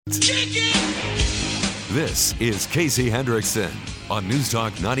This is Casey Hendrickson on News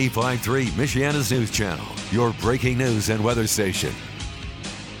Talk 95.3, Michiana's news channel, your breaking news and weather station.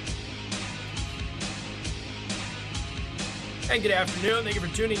 Hey, good afternoon. Thank you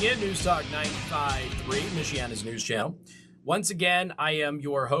for tuning in. News Talk 95.3, Michiana's news channel. Once again, I am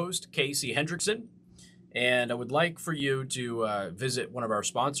your host, Casey Hendrickson, and I would like for you to visit one of our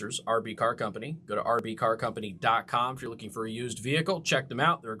sponsors, RB Car Company. Go to rbcarcompany.com if you're looking for a used vehicle. Check them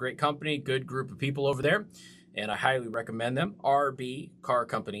out. They're a great company, good group of people over there, and I highly recommend them,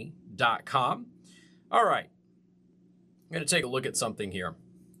 rbcarcompany.com. All right, I'm going to take a look at something here.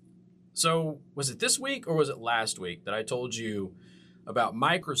 So was it this week or was it last week that I told you about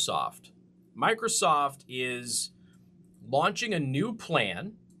Microsoft? Microsoft is launching a new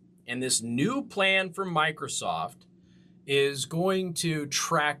plan, and this new plan from Microsoft is going to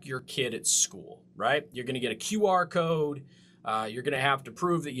track your kid at school, right? You're going to get a QR code. You're going to have to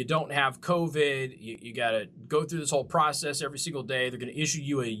prove that you don't have COVID. You got to go through this whole process every single day. They're going to issue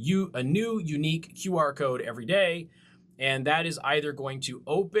you a new unique QR code every day, and that is either going to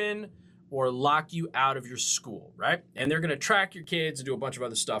open or lock you out of your school, right? And they're going to track your kids and do a bunch of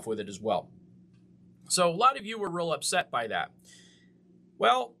other stuff with it as well. So a lot of you were real upset by that.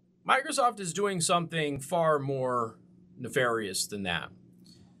 Well, Microsoft is doing something far more nefarious than that.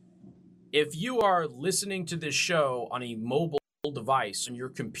 If you are listening to this show on a mobile device on your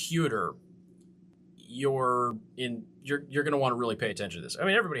computer, you're going to want to really pay attention to this. I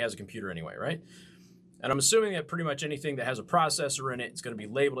mean, everybody has a computer anyway, right? And I'm assuming that pretty much anything that has a processor in it is going to be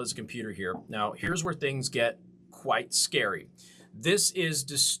labeled as a computer here. Now, here's where things get quite scary. This is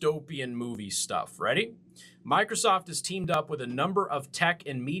dystopian movie stuff. Ready? Microsoft has teamed up with a number of tech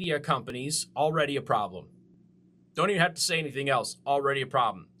and media companies. Already a problem. Don't even have to say anything else. Already a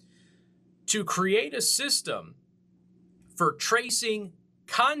problem. To create a system for tracing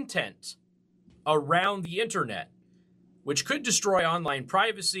content around the internet, which could destroy online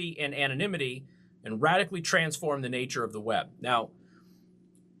privacy and anonymity and radically transform the nature of the web. Now,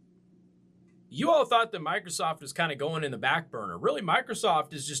 you all thought that Microsoft was kind of going in the back burner. Really,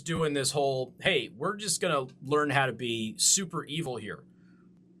 Microsoft is just doing this whole, hey, we're just going to learn how to be super evil here.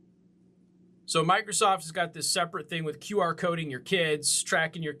 So Microsoft has got this separate thing with QR coding your kids,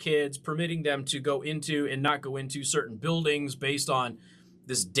 tracking your kids, permitting them to go into and not go into certain buildings based on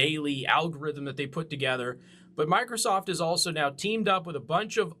this daily algorithm that they put together. But Microsoft has also now teamed up with a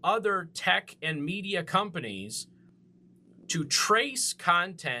bunch of other tech and media companies to trace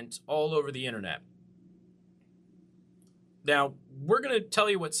content all over the internet. Now, we're going to tell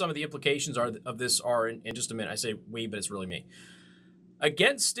you what some of the implications of this are in just a minute. I say we, but it's really me.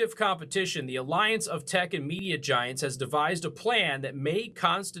 Against stiff competition, the Alliance of Tech and Media Giants has devised a plan that may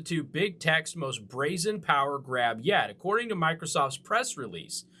constitute big tech's most brazen power grab yet. According to Microsoft's press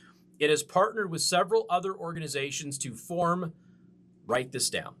release, it has partnered with several other organizations to form, write this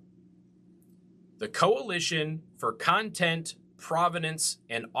down, the Coalition for Content, Provenance,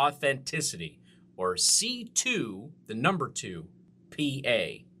 and Authenticity, or C2, the number 2, PA.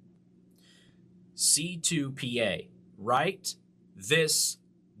 C2PA. Write this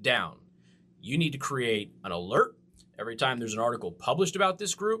down. You need to create an alert. Every time there's an article published about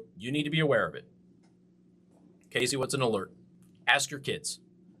this group, you need to be aware of it. Casey, what's an alert? Ask your kids.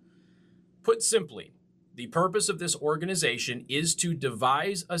 Put simply, the purpose of this organization is to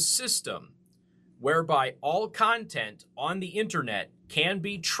devise a system whereby all content on the internet can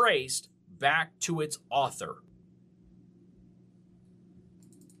be traced back to its author.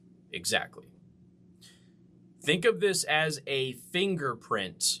 Exactly. Think of this as a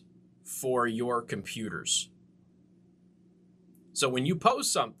fingerprint for your computers. So when you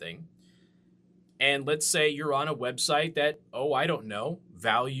post something, and let's say you're on a website that,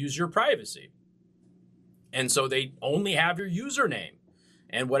 values your privacy. And so they only have your username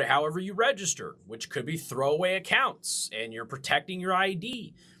and however you register, which could be throwaway accounts, and you're protecting your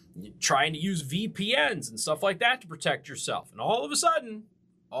ID, trying to use VPNs and stuff like that to protect yourself. And all of a sudden,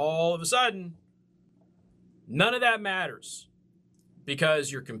 none of that matters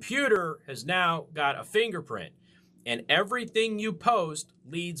because your computer has now got a fingerprint, and everything you post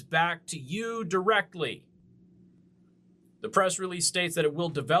leads back to you directly. The press release states that it will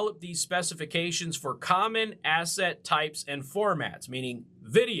develop these specifications for common asset types and formats, meaning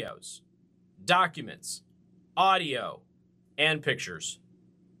videos, documents, audio, and pictures.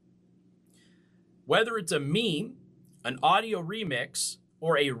 Whether it's a meme, an audio remix,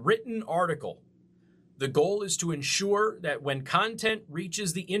 or a written article, the goal is to ensure that when content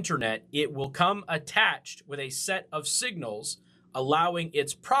reaches the internet, it will come attached with a set of signals allowing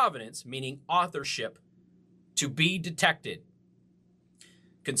its provenance, meaning authorship, to be detected.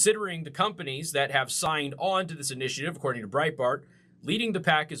 Considering the companies that have signed on to this initiative, according to Breitbart, leading the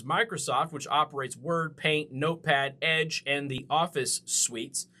pack is Microsoft, which operates Word, Paint, Notepad, Edge, and the Office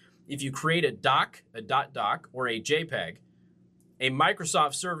suites. If you create a doc, a .doc, or a JPEG, a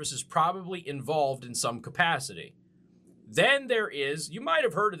Microsoft service is probably involved in some capacity. Then there is, you might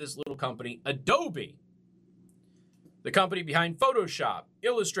have heard of this little company, Adobe, the company behind Photoshop,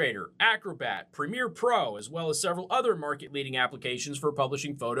 Illustrator, Acrobat, Premiere Pro, as well as several other market-leading applications for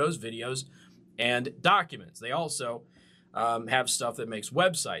publishing photos, videos, and documents. They also have stuff that makes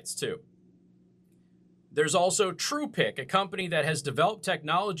websites, too. There's also TruePic, a company that has developed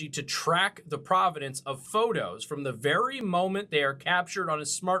technology to track the provenance of photos from the very moment they are captured on a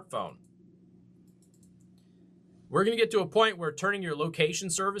smartphone. We're going to get to a point where turning your location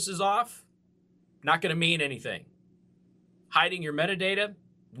services off, not going to mean anything. Hiding your metadata,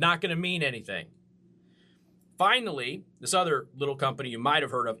 not going to mean anything. Finally, this other little company you might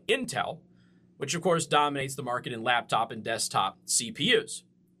have heard of, Intel, which of course dominates the market in laptop and desktop CPUs,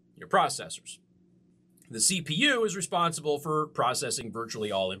 your processors. The CPU is responsible for processing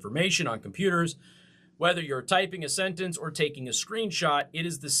virtually all information on computers. Whether you're typing a sentence or taking a screenshot, it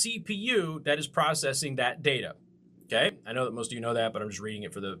is the CPU that is processing that data. Okay? I know that most of you know that, but I'm just reading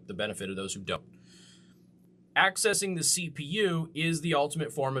it for the benefit of those who don't. Accessing the CPU is the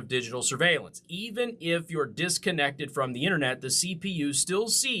ultimate form of digital surveillance. Even if you're disconnected from the internet, the CPU still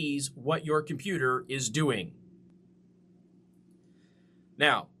sees what your computer is doing.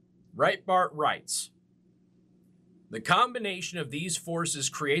 Now, Breitbart writes, the combination of these forces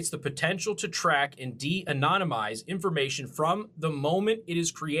creates the potential to track and de-anonymize information from the moment it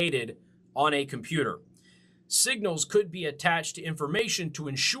is created on a computer. Signals could be attached to information to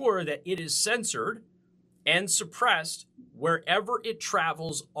ensure that it is censored and suppressed wherever it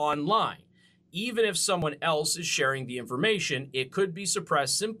travels online. Even if someone else is sharing the information, it could be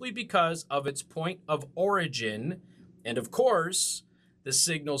suppressed simply because of its point of origin. And of course, the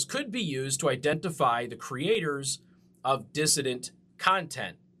signals could be used to identify the creators of dissident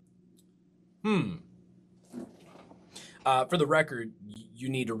content. For the record, you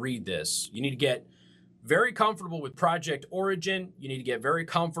need to read this. You need to get very comfortable with Project Origin. You need to get very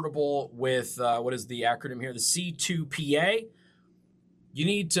comfortable with, what is the acronym here? The C2PA. You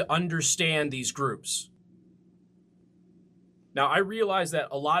need to understand these groups. Now, I realize that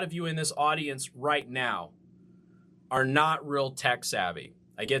a lot of you in this audience right now are not real tech savvy.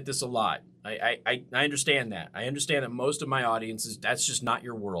 I get this a lot. I understand that. I understand that most of my audiences, that's just not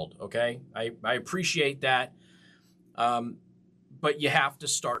your world, okay? I appreciate that, but you have to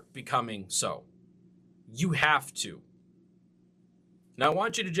start becoming so. You have to. Now, I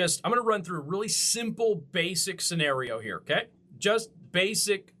want you to I'm going to run through a really simple, basic scenario here, okay? Just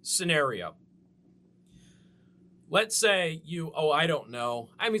basic scenario. Let's say I don't know.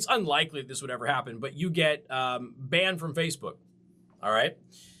 I mean, it's unlikely that this would ever happen, but you get banned from Facebook, all right?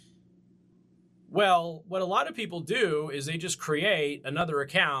 Well, what a lot of people do is they just create another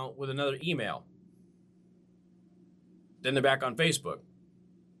account with another email. Then they're back on Facebook.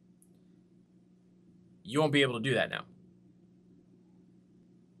 You won't be able to do that now.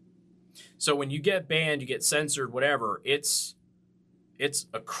 So when you get banned, you get censored, whatever, it's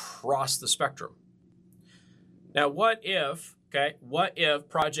across the spectrum. Now, what if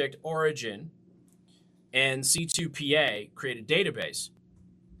Project Origin and C2PA create a database?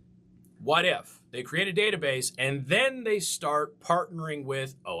 What if they create a database and then they start partnering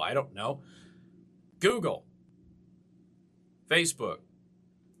with, Google, Facebook,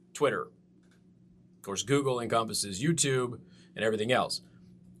 Twitter. Of course, Google encompasses YouTube and everything else.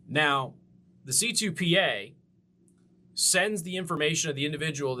 Now, the C2PA sends the information of the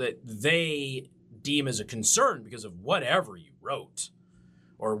individual that they deem as a concern because of whatever you wrote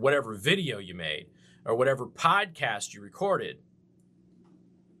or whatever video you made or whatever podcast you recorded.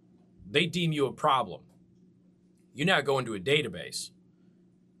 They deem you a problem. You now go into a database.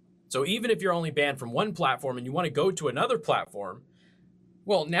 So even if you're only banned from one platform and you want to go to another platform,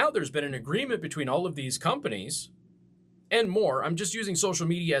 well, now there's been an agreement between all of these companies and more. I'm just using social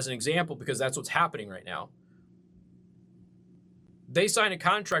media as an example because that's what's happening right now. They sign a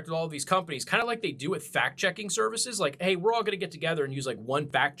contract with all of these companies, kind of like they do with fact-checking services. Like, hey, we're all going to get together and use like one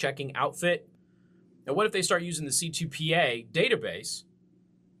fact-checking outfit. Now, what if they start using the C2PA database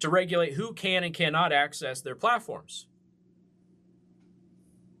to regulate who can and cannot access their platforms?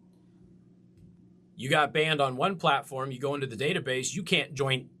 You got banned on one platform, you go into the database, you can't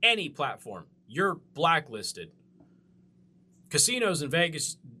join any platform. You're blacklisted. Casinos in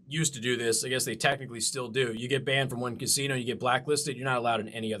Vegas used to do this. I guess they technically still do. You get banned from one casino, you get blacklisted, you're not allowed in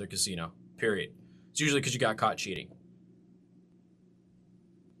any other casino, period. It's usually because you got caught cheating.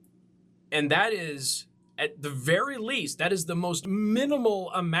 And that is, at the very least, that is the most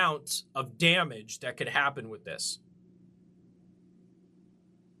minimal amount of damage that could happen with this.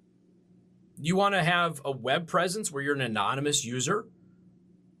 You want to have a web presence where you're an anonymous user?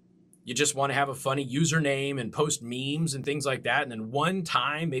 You just want to have a funny username and post memes and things like that, and then one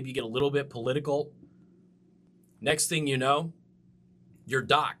time maybe you get a little bit political. Next thing you know, you're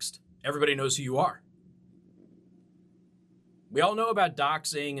doxxed. Everybody knows who you are. We all know about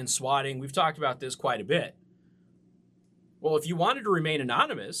doxing and swatting. We've talked about this quite a bit. Well, if you wanted to remain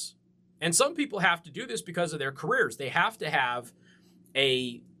anonymous, and some people have to do this because of their careers, they have to have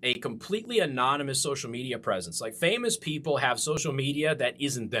a completely anonymous social media presence. Like famous people have social media that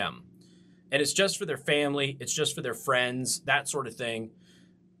isn't them. And it's just for their family, it's just for their friends, that sort of thing.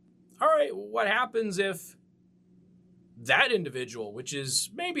 All right, what happens if that individual, which is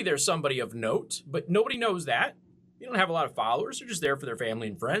maybe they're somebody of note, but nobody knows that. You don't have a lot of followers. They're just there for their family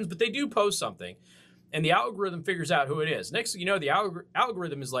and friends, but they do post something. And the algorithm figures out who it is. Next thing you know, the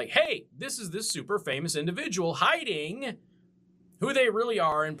algorithm is like, hey, this is this super famous individual hiding who they really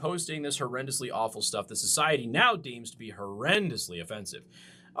are and posting this horrendously awful stuff that society now deems to be horrendously offensive.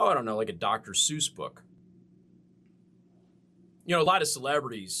 Oh, I don't know, like a Dr. Seuss book. You know, a lot of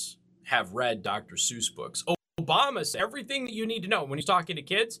celebrities have read Dr. Seuss books. Obama said everything that you need to know. When he's talking to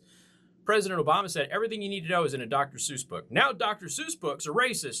kids, President Obama said everything you need to know is in a Dr. Seuss book. Now Dr. Seuss books are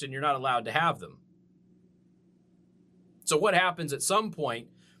racist and you're not allowed to have them. So what happens at some point,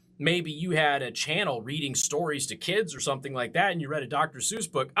 maybe you had a channel reading stories to kids or something like that, and you read a Dr.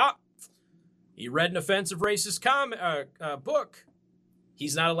 Seuss book. He read an offensive racist book.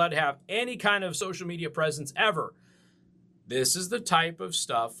 He's not allowed to have any kind of social media presence ever. This is the type of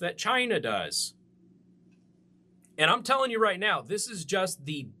stuff that China does. And I'm telling you right now, this is just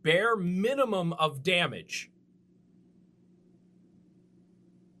the bare minimum of damage.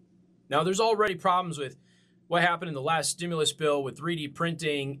 Now, there's already problems with what happened in the last stimulus bill with 3D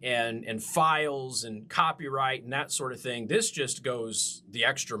printing and files and copyright and that sort of thing. This just goes the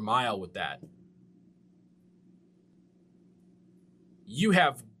extra mile with that. You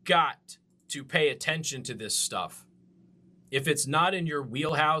have got to pay attention to this stuff. If it's not in your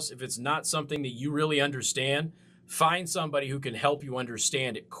wheelhouse, if it's not something that you really understand, find somebody who can help you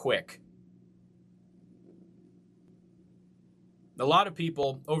understand it quick. A lot of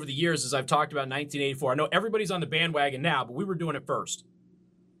people over the years, as I've talked about 1984, I know everybody's on the bandwagon now, but we were doing it first.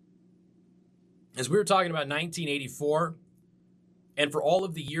 As we were talking about 1984, and for all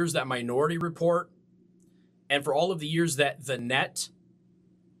of the years that Minority Report, and for all of the years that The Net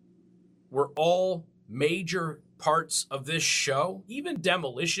were all major parts of this show, even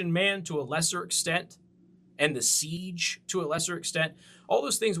Demolition Man to a lesser extent, and The Siege to a lesser extent, all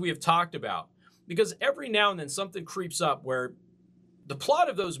those things we have talked about. Because every now and then something creeps up where the plot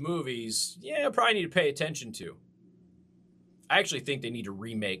of those movies, probably need to pay attention to. I actually think they need to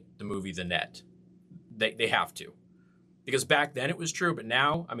remake the movie The Net. They have to. Because back then it was true, but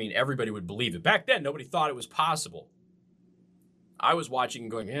now, everybody would believe it. Back then, nobody thought it was possible. I was watching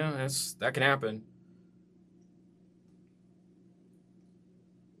and going, that can happen.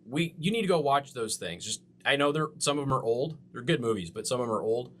 You need to go watch those things. I know some of them are old. They're good movies, but some of them are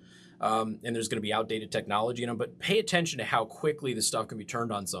old. And there's going to be outdated technology in them. But pay attention to how quickly this stuff can be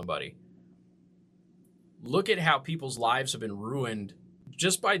turned on somebody. Look at how people's lives have been ruined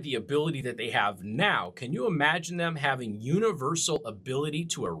just by the ability that they have now. Can you imagine them having universal ability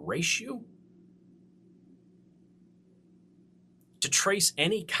to erase you? To trace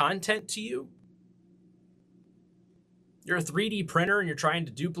any content to you? You're a 3D printer and you're trying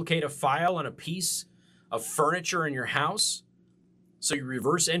to duplicate a file on a piece of furniture in your house. So you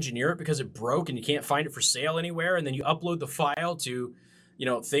reverse engineer it because it broke and you can't find it for sale anywhere. And then you upload the file to,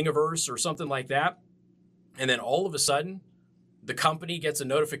 Thingiverse or something like that. And then all of a sudden, the company gets a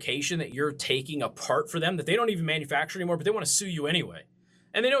notification that you're taking a part for them that they don't even manufacture anymore, but they want to sue you anyway.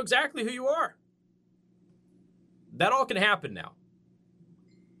 And they know exactly who you are. That all can happen now.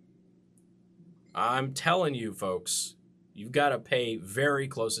 I'm telling you, folks, you've got to pay very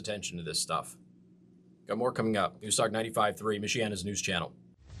close attention to this stuff. Got more coming up. News Talk 95.3, Michiana's news channel.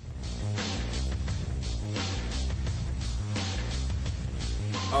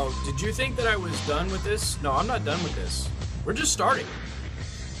 Oh, did you think that I was done with this? No, I'm not done with this. We're just starting.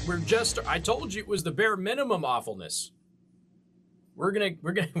 I told you it was the bare minimum awfulness. We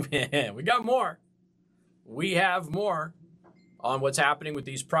got more. We have more on what's happening with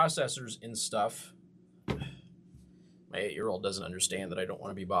these processors and stuff. My 8-year-old doesn't understand that I don't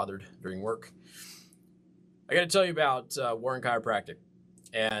want to be bothered during work. I got to tell you about Warren Chiropractic,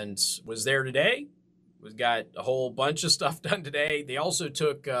 and was there today. We've got a whole bunch of stuff done today. They also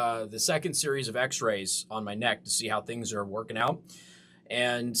took the second series of x-rays on my neck to see how things are working out.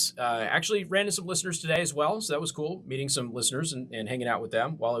 And actually ran into some listeners today as well. So that was cool, meeting some listeners and hanging out with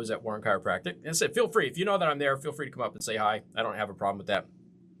them while I was at Warren Chiropractic. And I said, feel free, if you know that I'm there, feel free to come up and say hi. I don't have a problem with that.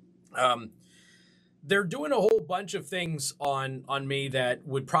 They're doing a whole bunch of things on me that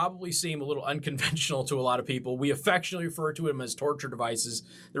would probably seem a little unconventional to a lot of people. We affectionately refer to them as torture devices.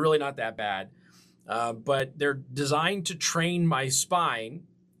 They're really not that bad. But they're designed to train my spine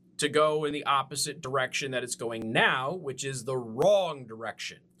to go in the opposite direction that it's going now, which is the wrong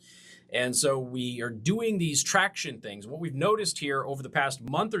direction. And so we are doing these traction things. What we've noticed here over the past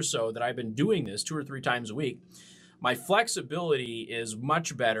month or so that I've been doing this 2 or 3 times a week, my flexibility is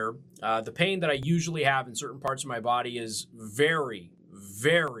much better. The pain that I usually have in certain parts of my body is very,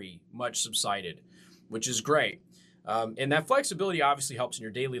 very much subsided, which is great. And that flexibility obviously helps in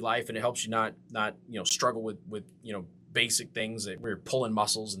your daily life, and it helps you not struggle with basic things that we're pulling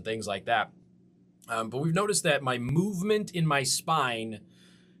muscles and things like that. But we've noticed that my movement in my spine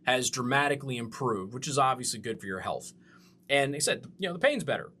has dramatically improved, which is obviously good for your health. And they said, the pain's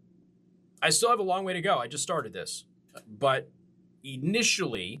better. I still have a long way to go. I just started this. But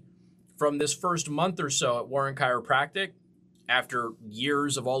initially, from this first month or so at Warren Chiropractic, after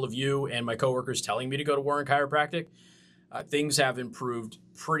years of all of you and my coworkers telling me to go to Warren Chiropractic, things have improved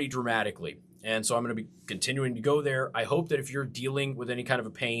pretty dramatically. And so I'm going to be continuing to go there. I hope that if you're dealing with any kind of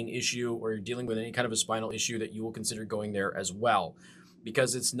a pain issue or you're dealing with any kind of a spinal issue, that you will consider going there as well.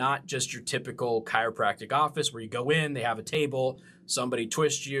 Because it's not just your typical chiropractic office where you go in, they have a table, somebody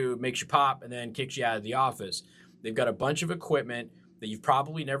twists you, makes you pop, and then kicks you out of the office. They've got a bunch of equipment that you've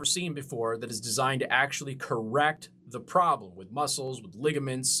probably never seen before that is designed to actually correct the problem with muscles, with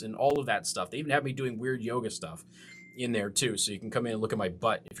ligaments, and all of that stuff. They even have me doing weird yoga stuff in there too, so you can come in and look at my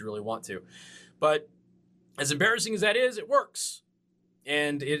butt if you really want to. But as embarrassing as that is, it works.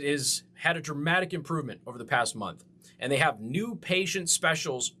 And it has had a dramatic improvement over the past month. And they have new patient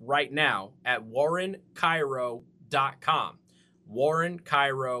specials right now at warrenchiro.com.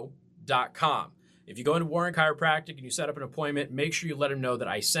 warrenchiro.com. If you go into Warren Chiropractic and you set up an appointment, make sure you let them know that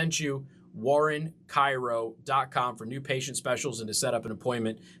I sent you. warrenchiro.com for new patient specials and to set up an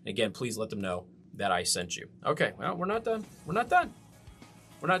appointment. And again, please let them know that I sent you. Okay, well, we're not done. We're not done.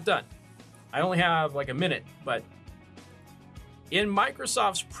 I only have like a minute, but in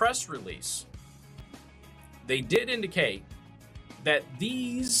Microsoft's press release, they did indicate that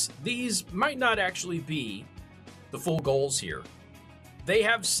these might not actually be the full goals here. They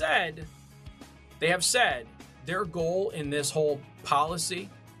have said their goal in this whole policy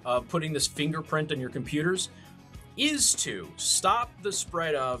of putting this fingerprint on your computers is to stop the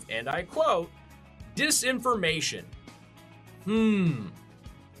spread of, and I quote, disinformation.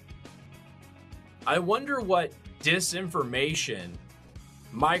 I wonder what disinformation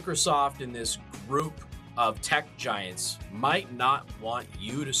Microsoft and this group of tech giants might not want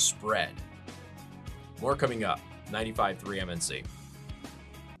you to spread. More coming up. 95.3 MNC.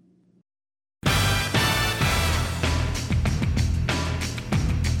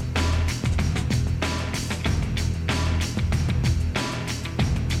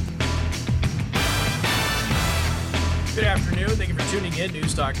 Good afternoon. Thank you for tuning in.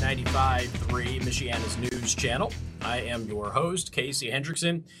 News Talk 95.3, Michiana's news channel. I am your host, Casey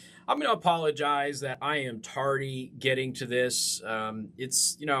Hendrickson. I'm going to apologize that I am tardy getting to this.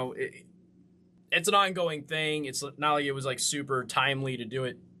 It's an ongoing thing. It's not like it was like super timely to do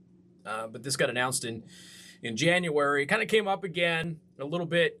it, but this got announced in January. It kind of came up again a little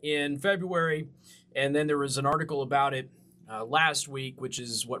bit in February, and then there was an article about it last week, which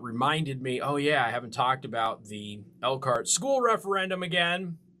is what reminded me, oh yeah, I haven't talked about the Elkhart school referendum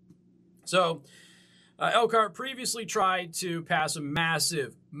again. So Elkhart previously tried to pass a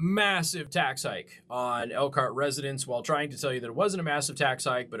massive tax hike on Elkhart residents while trying to tell you that it wasn't a massive tax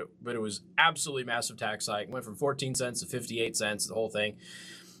hike, but it was absolutely massive tax hike. It went from 14 cents to 58 cents, the whole thing.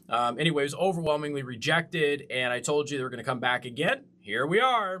 Anyway, it was overwhelmingly rejected, and I told you they were going to come back again. Here we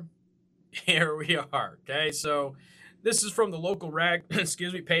are. Okay, so this is from the local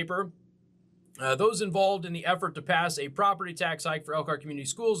paper. Those involved in the effort to pass a property tax hike for Elkhart Community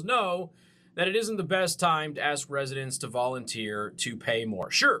Schools know that it isn't the best time to ask residents to volunteer to pay more.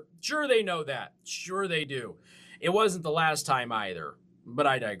 Sure they know that. Sure they do. It wasn't the last time either, but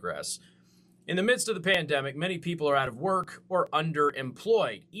I digress. In the midst of the pandemic, many people are out of work or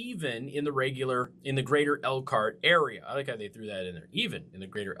underemployed, even in the greater Elkhart area. I like how they threw that in there, even in the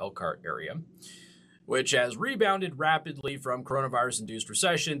greater Elkhart area. which has rebounded rapidly from coronavirus-induced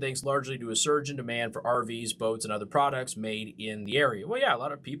recession thanks largely to a surge in demand for RVs, boats, and other products made in the area. Well, yeah, a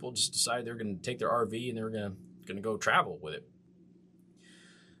lot of people just decided they're going to take their RV and they're going to go travel with it.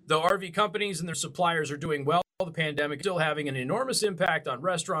 Though RV companies and their suppliers are doing well, the pandemic is still having an enormous impact on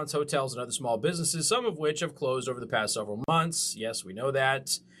restaurants, hotels, and other small businesses, some of which have closed over the past several months. Yes, we know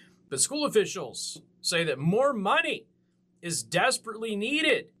that. But school officials say that more money is desperately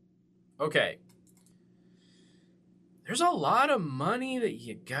needed. Okay. There's a lot of money that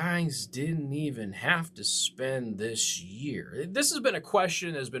you guys didn't even have to spend this year. This has been a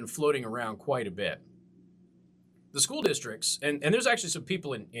question that has been floating around quite a bit. The school districts, and there's actually some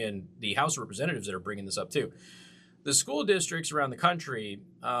people in the House of Representatives that are bringing this up too. The school districts around the country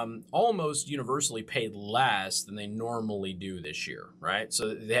almost universally paid less than they normally do this year, right?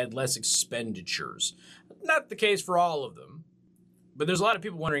 So they had less expenditures. Not the case for all of them, but there's a lot of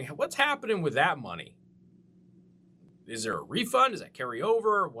people wondering, what's happening with that money? Is there a refund? Does that carry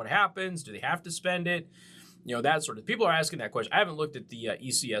over? What happens? Do they have to spend it? You know, that sort of, people are asking that question. I haven't looked at the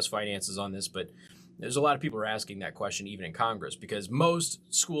ECS finances on this, but there's a lot of people who are asking that question even in Congress because most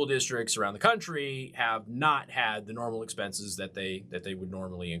school districts around the country have not had the normal expenses that they would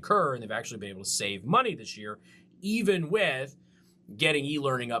normally incur, and they've actually been able to save money this year, even with getting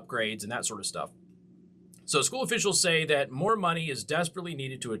e-learning upgrades and that sort of stuff. So school officials say that more money is desperately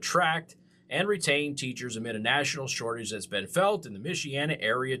needed to attract and retain teachers amid a national shortage that's been felt in the Michiana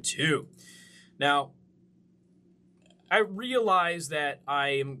area too. Now, I realize that I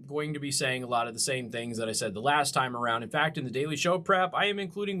am going to be saying a lot of the same things that I said the last time around. In fact, in the Daily Show prep, I am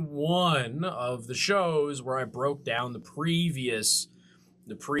including one of the shows where I broke down the previous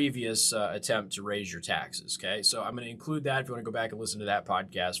attempt to raise your taxes. Okay, so I'm going to include that if you want to go back and listen to that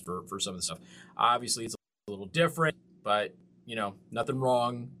podcast for some of the stuff. Obviously, it's a little different, but you know, nothing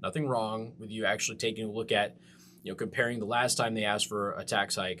wrong with you actually taking a look at, you know, comparing the last time they asked for a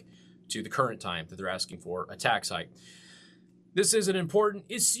tax hike to the current time that they're asking for a tax hike. This is an important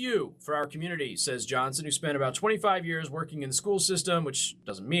issue for our community, says Johnson, who spent about 25 years working in the school system, which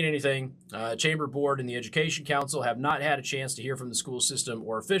doesn't mean anything. Chamber Board and the Education Council have not had a chance to hear from the school system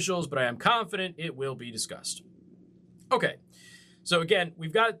or officials, but I am confident it will be discussed. Okay, so again,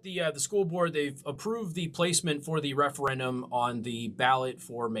 we've got the school board. They've approved the placement for the referendum on the ballot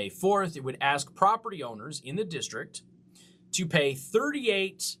for May 4th. It would ask property owners in the district to pay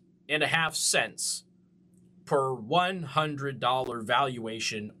 38.5 cents per $100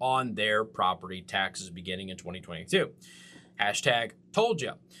 valuation on their property taxes beginning in 2022. Hashtag told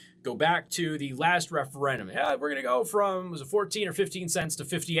ya. Go back to the last referendum. Yeah, we're going to go from, was it 14 or 15 cents to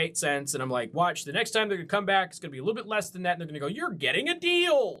 58 cents? And I'm like, watch, the next time they're going to come back, it's going to be a little bit less than that. And they're going to go, you're getting a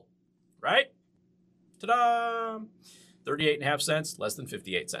deal, right? Ta-da! 38.5 cents, less than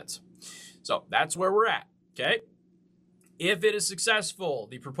 58 cents. So that's where we're at, okay? If it is successful,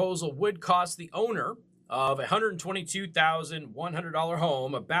 the proposal would cost the owner of a $122,100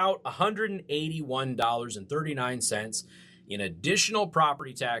 home about $181.39 in additional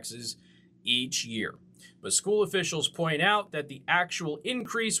property taxes each year. But school officials point out that the actual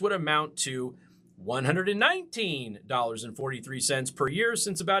increase would amount to $119.43 per year,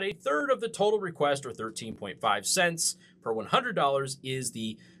 since about a third of the total request, or 13.5 cents per $100, is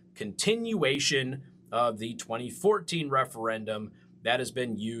the continuation of the 2014 referendum that has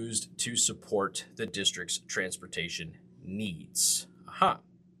been used to support the district's transportation needs.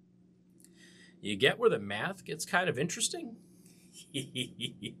 You get where the math gets kind of interesting?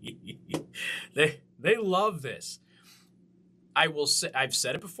 They love this. I've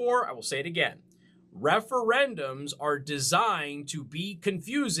said it before, I will say it again. Referendums are designed to be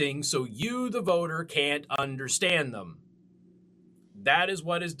confusing so you, the voter, can't understand them. That is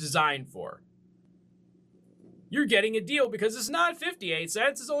what it's designed for. You're getting a deal because it's not 58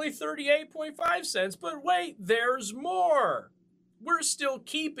 cents, it's only 38.5 cents. But wait, there's more. We're still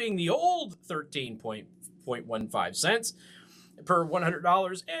keeping the old 13.15 cents per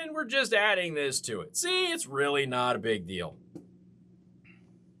 $100, and we're just adding this to it. See, it's really not a big deal.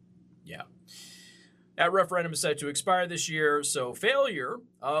 Yeah. That referendum is set to expire this year, so failure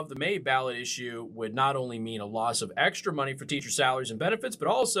of the May ballot issue would not only mean a loss of extra money for teacher salaries and benefits, but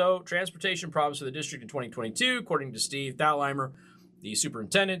also transportation problems for the district in 2022, according to Steve Thalheimer, the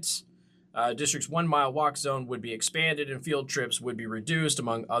superintendent. District's 1 mile walk zone would be expanded and field trips would be reduced,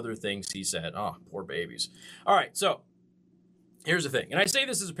 among other things, he said. Oh, poor babies. All right, so here's the thing. And I say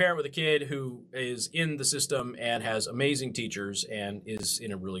this as a parent with a kid who is in the system and has amazing teachers and is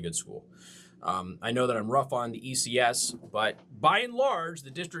in a really good school. I know that I'm rough on the ECS, but by and large, the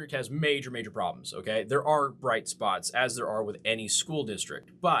district has major problems, okay? There are bright spots, as there are with any school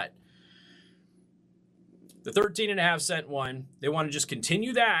district, but The 13.5-cent one, they want to just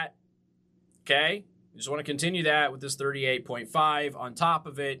continue that, okay? You just want to continue that with this 38.5 on top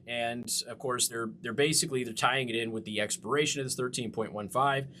of it. And of course, they're tying it in with the expiration of this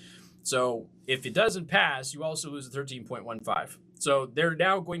 13.15. So if it doesn't pass, you also lose the 13.15. So they're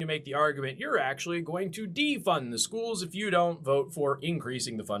now going to make the argument, you're actually going to defund the schools if you don't vote for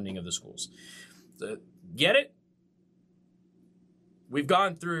increasing the funding of the schools. So, get it? We've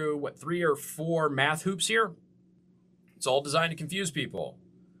gone through, 3 or 4 math hoops here? It's all designed to confuse people.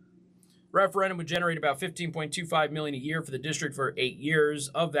 Referendum would generate about $15.25 million a year for the district for 8 years.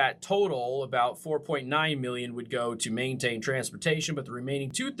 Of that total, about $4.9 million would go to maintain transportation, but the remaining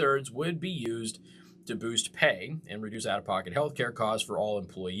 2/3 would be used to boost pay and reduce out-of-pocket health care costs for all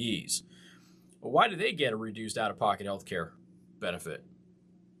employees. Well, why do they get a reduced out-of-pocket health care benefit?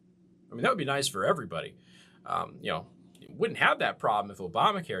 I mean, that would be nice for everybody. You wouldn't have that problem if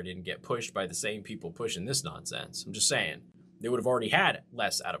Obamacare didn't get pushed by the same people pushing this nonsense. I'm just saying. They would have already had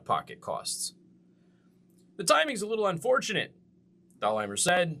less out-of-pocket costs. The timing's a little unfortunate, Dahlheimer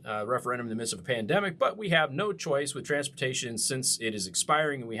said. Referendum in the midst of a pandemic, but we have no choice with transportation since it is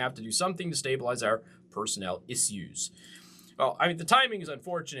expiring and we have to do something to stabilize our personnel issues. Well, I mean, the timing is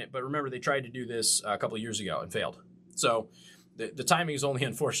unfortunate, but remember they tried to do this a couple of years ago and failed. So the timing is only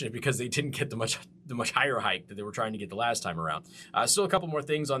unfortunate because they didn't get the much higher hike that they were trying to get the last time around. Still a couple more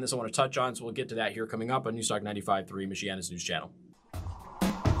things on this I want to touch on, so we'll get to that here coming up on Newstalk 95.3, Michiana's news channel.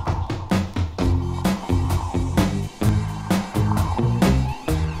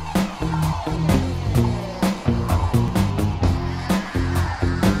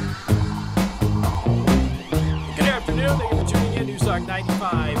 Good afternoon. Thank you for tuning in. Newstalk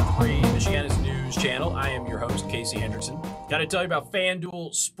 95.3, Michiana's news channel. I am your host, Casey Hendrickson. Got to tell you about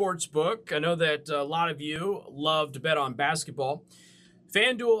FanDuel Sportsbook. I know that a lot of you love to bet on basketball.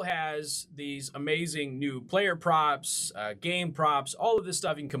 FanDuel has these amazing new player props, game props, all of this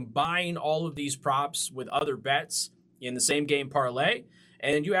stuff. You can combine all of these props with other bets in the same game parlay,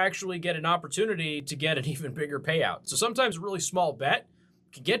 and you actually get an opportunity to get an even bigger payout. So sometimes a really small bet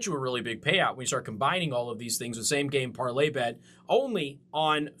can get you a really big payout when you start combining all of these things with same game parlay bet only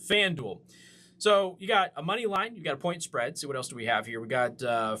on FanDuel. So you got a money line, you got a point spread. See, what else do we have here? We got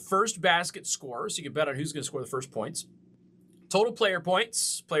first basket score, so you can bet on who's going to score the first points. Total player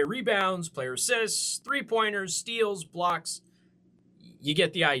points, player rebounds, player assists, three-pointers, steals, blocks. You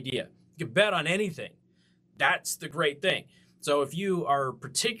get the idea. You can bet on anything. That's the great thing. So if you are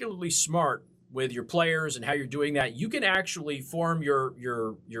particularly smart with your players and how you're doing that, you can actually form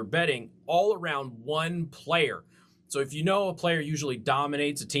your betting all around one player. So if you know a player usually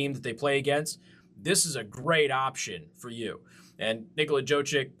dominates a team that they play against, this is a great option for you. And Nikola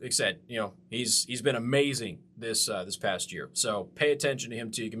Jokic, like I said, he's been amazing this past year. So pay attention to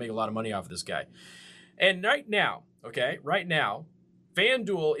him too. You can make a lot of money off of this guy. And right now,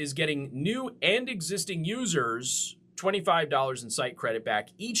 FanDuel is getting new and existing users $25 in site credit back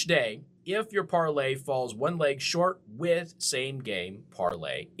each day if your parlay falls one leg short with same game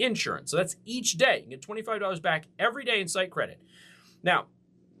parlay insurance. So that's each day. You get $25 back every day in site credit. Now,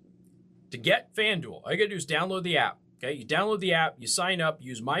 to get FanDuel, all you got to do is download the app. Okay, you download the app, you sign up,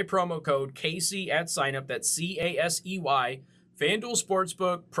 use my promo code Casey at signup. That's CASEY. FanDuel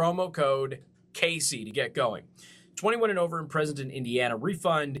Sportsbook promo code Casey to get going. 21 and over and present in Indiana.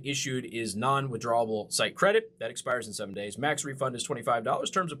 Refund issued is non-withdrawable site credit. That expires in 7 days. Max refund is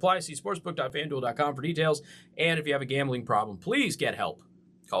 $25. Terms apply. See sportsbook.fanduel.com for details. And if you have a gambling problem, please get help.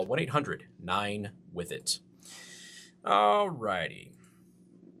 Call 1-800-9-WITH-IT. All righty.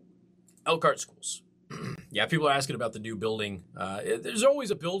 Elkhart schools. Yeah, people are asking about the new building. There's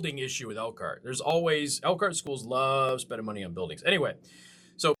always a building issue with Elkhart. Elkhart schools love spending money on buildings. Anyway,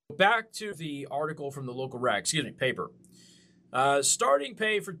 so back to the article from the local paper. Starting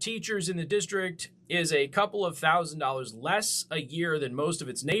pay for teachers in the district is a couple of $1,000s less a year than most of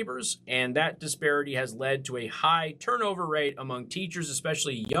its neighbors, and that disparity has led to a high turnover rate among teachers,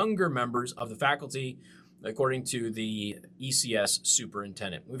 especially younger members of the faculty, according to the ECS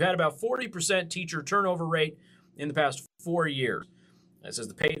superintendent. We've had about 40% teacher turnover rate in the past 4 years. It says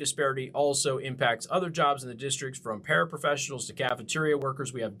the pay disparity also impacts other jobs in the district, from paraprofessionals to cafeteria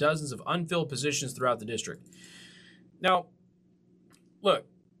workers. We have dozens of unfilled positions throughout the district. Now, look,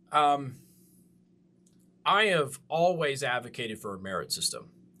 I have always advocated for a merit system.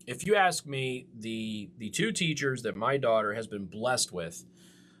 If you ask me, the 2 teachers that my daughter has been blessed with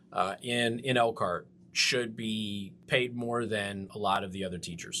in Elkhart should be paid more than a lot of the other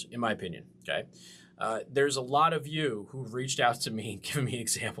teachers, in my opinion, okay? There's a lot of you who've reached out to me, giving me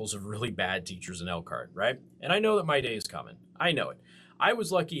examples of really bad teachers in Elkhart, right? And I know that my day is coming. I know it. I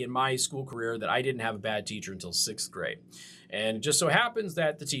was lucky in my school career that I didn't have a bad teacher until 6th grade. And it just so happens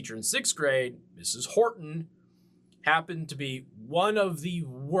that the teacher in 6th grade, Mrs. Horton, happened to be one of the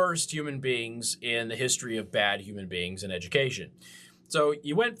worst human beings in the history of bad human beings in education. So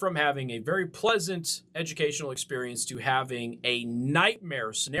you went from having a very pleasant educational experience to having a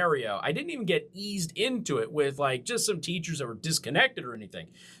nightmare scenario. I didn't even get eased into it with like just some teachers that were disconnected or anything.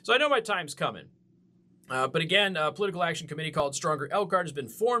 So I know my time's coming. But again, a political action committee called Stronger Elkhart has been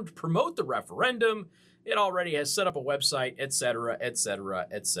formed to promote the referendum. It already has set up a website, etc., etc.,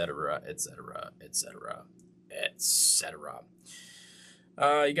 etc., etc., etc., etc.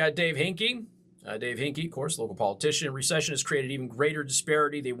 You got Dave Hinkey. Dave Hinkey, of course, local politician. Recession has created even greater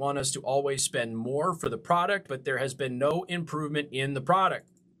disparity. They want us to always spend more for the product, but there has been no improvement in the product.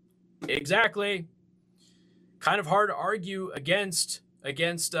 Exactly. Kind of hard to argue against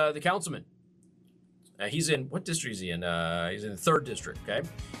the councilman. He's in, what district is he in? He's in the 3rd district, okay?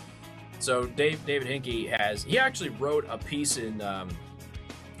 So David Hinkey he actually wrote a piece in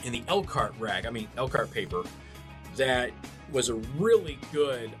the Elkhart Elkhart paper that was a really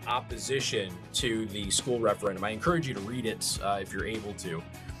good opposition to the school referendum. I encourage you to read it if you're able to,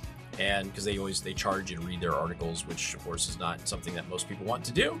 and because they charge you to read their articles, which of course is not something that most people want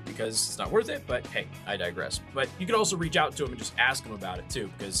to do because it's not worth it. But hey, I digress. But you can also reach out to him and just ask him about it too,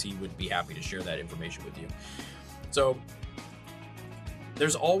 because he would be happy to share that information with you. So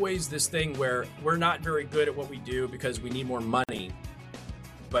there's always this thing where we're not very good at what we do because we need more money,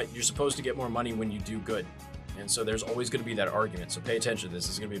 but you're supposed to get more money when you do good. And so there's always going to be that argument. So pay attention to this.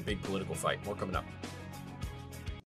 This is going to be a big political fight. More coming up.